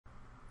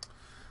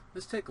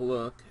Let's take a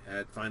look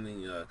at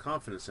finding a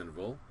confidence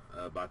interval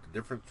about the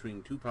difference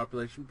between two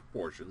population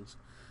proportions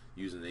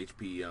using the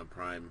HP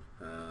Prime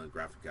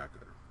graphic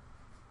calculator.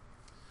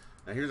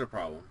 Now here's a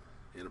problem.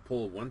 In a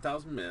poll of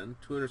 1,000 men,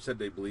 200 said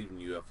they believed in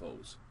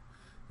UFOs.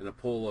 In a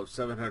poll of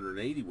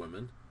 780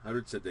 women,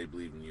 100 said they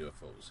believed in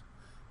UFOs.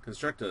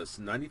 Construct a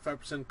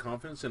 95%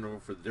 confidence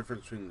interval for the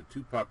difference between the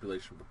two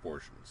population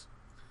proportions.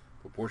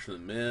 Proportion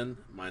of men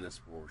minus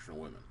proportion of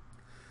women.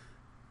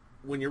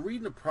 When you're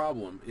reading a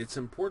problem, it's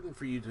important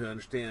for you to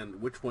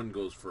understand which one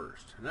goes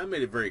first. And I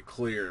made it very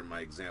clear in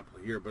my example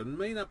here, but it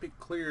may not be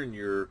clear in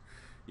your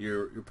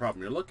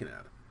problem you're looking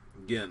at.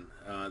 Again,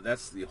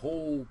 that's the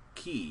whole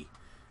key,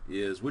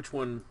 is which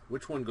one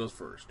goes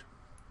first.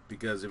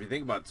 Because if you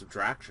think about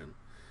subtraction,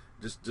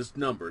 just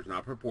numbers,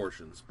 not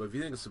proportions, but if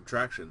you think of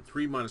subtraction,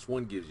 3 minus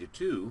 1 gives you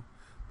 2,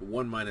 but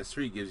 1 minus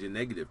 3 gives you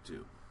negative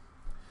 2.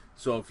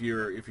 So if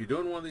you're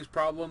doing one of these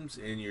problems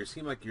and you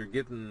seem like you're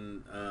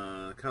getting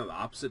kind of the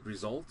opposite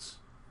results,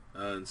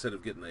 instead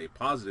of getting a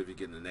positive, you're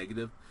getting a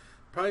negative,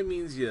 probably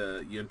means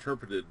you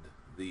interpreted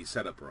the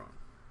setup wrong.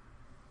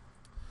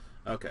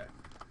 Okay.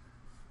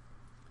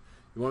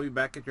 You want to be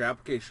back at your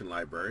application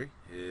library.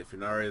 If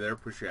you're not already there,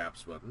 push your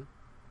apps button.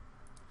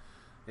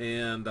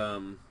 And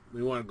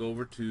we want to go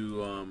over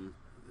to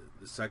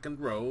the second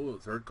row,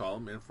 third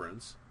column,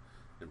 inference,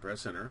 and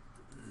press enter.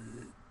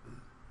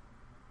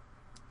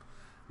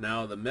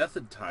 Now the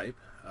method type,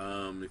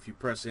 if you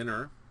press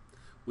enter,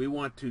 we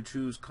want to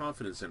choose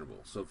confidence interval.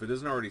 So if it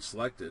isn't already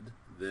selected,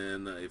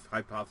 then if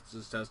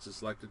hypothesis test is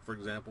selected, for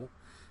example,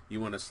 you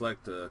want to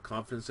select a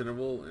confidence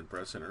interval and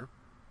press enter.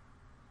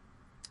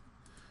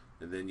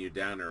 And then you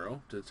down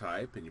arrow to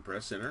type and you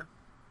press enter.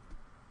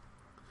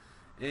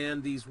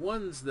 And these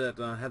ones that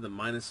have the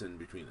minus in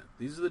between it,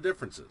 these are the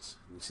differences.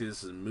 You see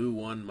this is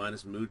mu1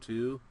 minus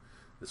mu2.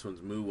 This one's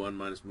mu1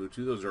 minus mu2.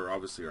 Those are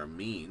obviously our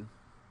mean.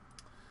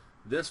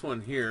 This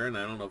one here, and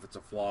I don't know if it's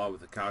a flaw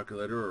with the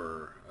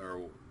calculator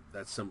or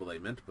that symbol they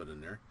meant to put in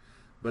there,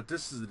 but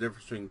this is the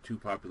difference between two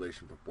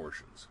population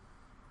proportions.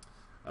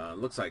 It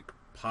looks like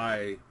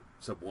pi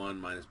sub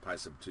 1 minus pi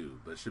sub 2,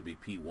 but it should be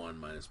p1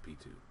 minus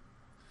p2.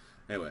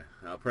 Anyway,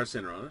 I'll press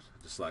enter on it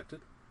to select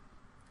it.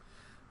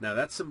 Now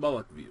that's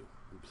symbolic view.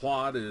 And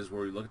plot is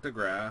where we look at the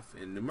graph,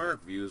 and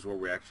numeric view is where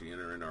we actually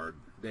enter in our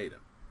data.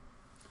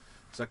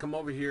 So I come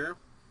over here,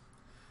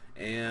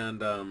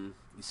 and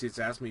you see it's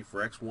asking me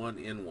for x1,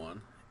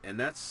 n1, and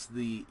that's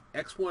the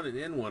x1 and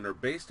n1 are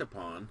based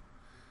upon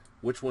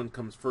which one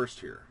comes first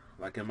here.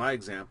 Like in my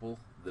example,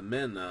 the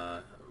men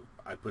I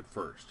put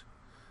first,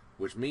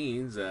 which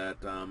means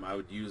that I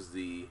would use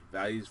the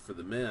values for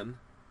the men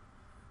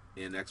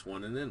in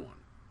x1 and n1.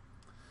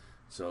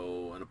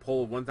 So in a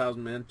poll of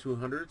 1,000 men,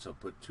 200, so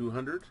put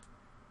 200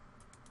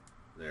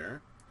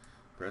 there,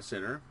 press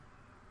enter,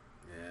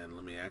 and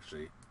let me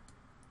actually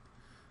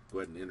go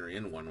ahead and enter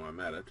in one while I'm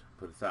at it,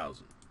 put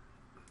 1,000.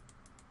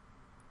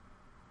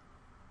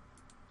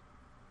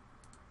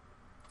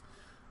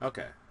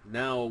 Okay,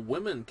 now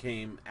women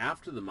came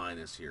after the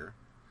minus here,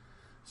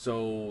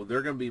 so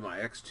they're going to be my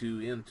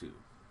x2, n2.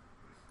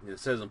 And it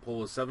says in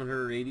poll of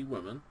 780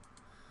 women,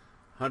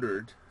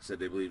 100 said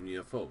they believe in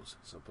UFOs.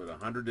 So put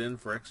 100 in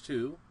for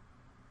x2,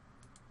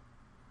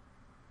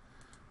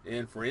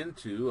 and for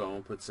n2 I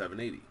want to put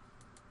 780.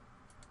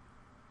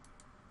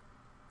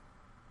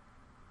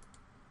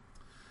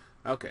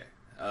 Okay,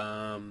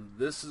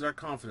 this is our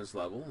confidence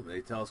level. They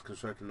tell us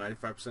construct a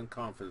 95%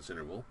 confidence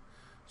interval.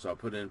 So I'll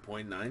put in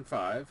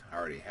 0.95. I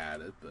already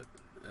had it, but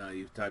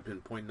you type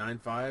in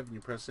 0.95 and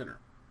you press enter.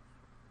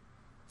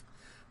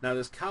 Now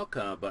this calc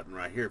button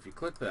right here, if you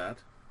click that,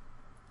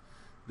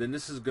 then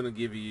this is going to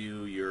give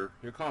you your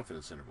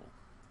confidence interval.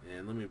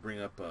 And let me bring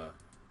up a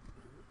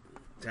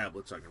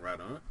tablet so I can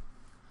write on it.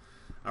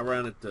 I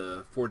round it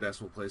to 4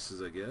 decimal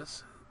places, I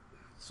guess.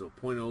 So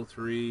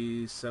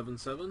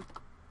 0.0377.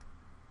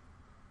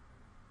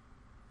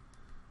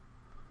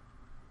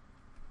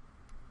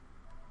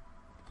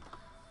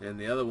 And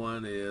the other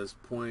one is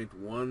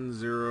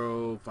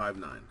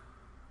 0.1059.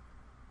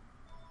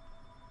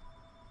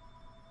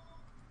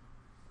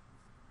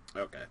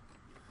 Okay.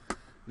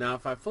 Now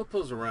if I flip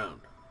those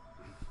around,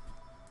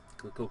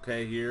 click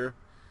OK here,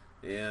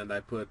 and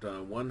I put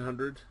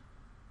 100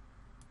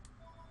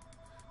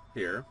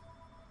 here,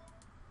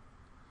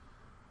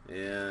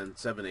 and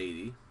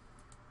 780.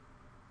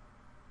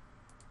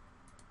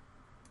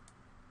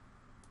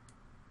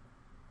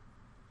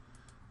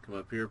 Come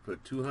up here,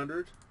 put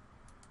 200.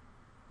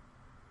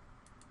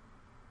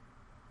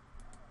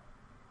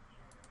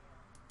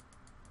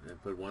 And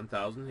put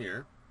 1,000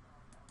 here.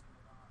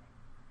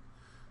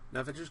 Now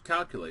if I just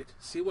calculate,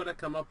 see what I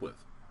come up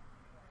with.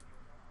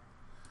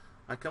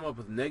 I come up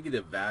with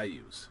negative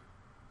values,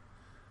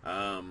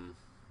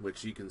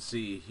 which you can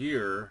see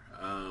here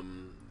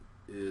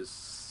is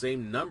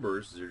same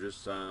numbers, they're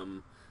just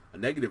a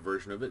negative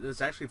version of it, and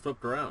it's actually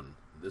flipped around.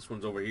 This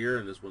one's over here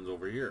and this one's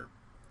over here.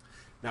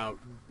 Now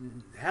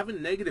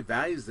having negative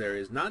values there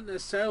is not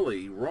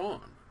necessarily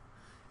wrong.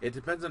 It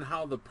depends on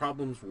how the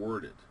problem's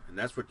worded, and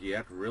that's what you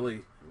have to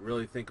really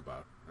think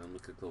about. I'm going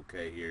to click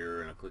OK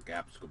here, and I'll click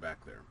Apps to go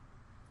back there.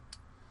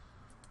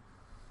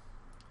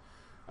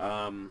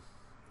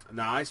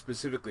 Now, I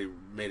specifically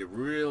made it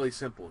really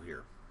simple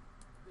here.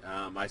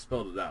 I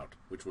spelled it out,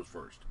 which was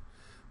first.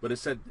 But it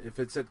said, if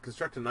it said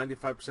construct a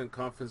 95%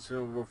 confidence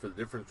interval for the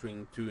difference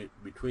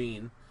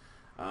between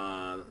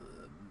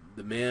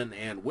the men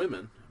and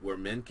women, where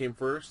men came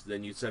first,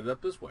 then you'd set it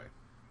up this way.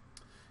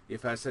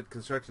 If I said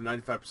construct a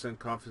 95%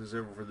 confidence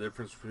interval for the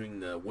difference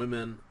between the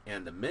women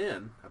and the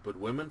men, I put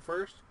women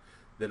first,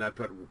 then I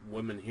put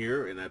women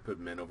here, and I put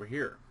men over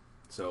here.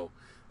 So,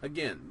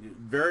 again,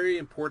 very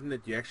important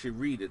that you actually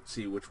read it,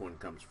 see which one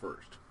comes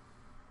first.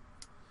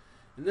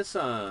 In this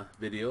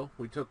video,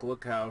 we took a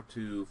look how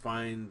to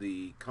find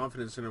the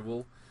confidence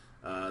interval,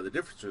 the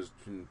differences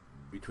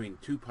between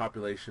two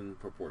population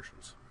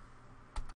proportions.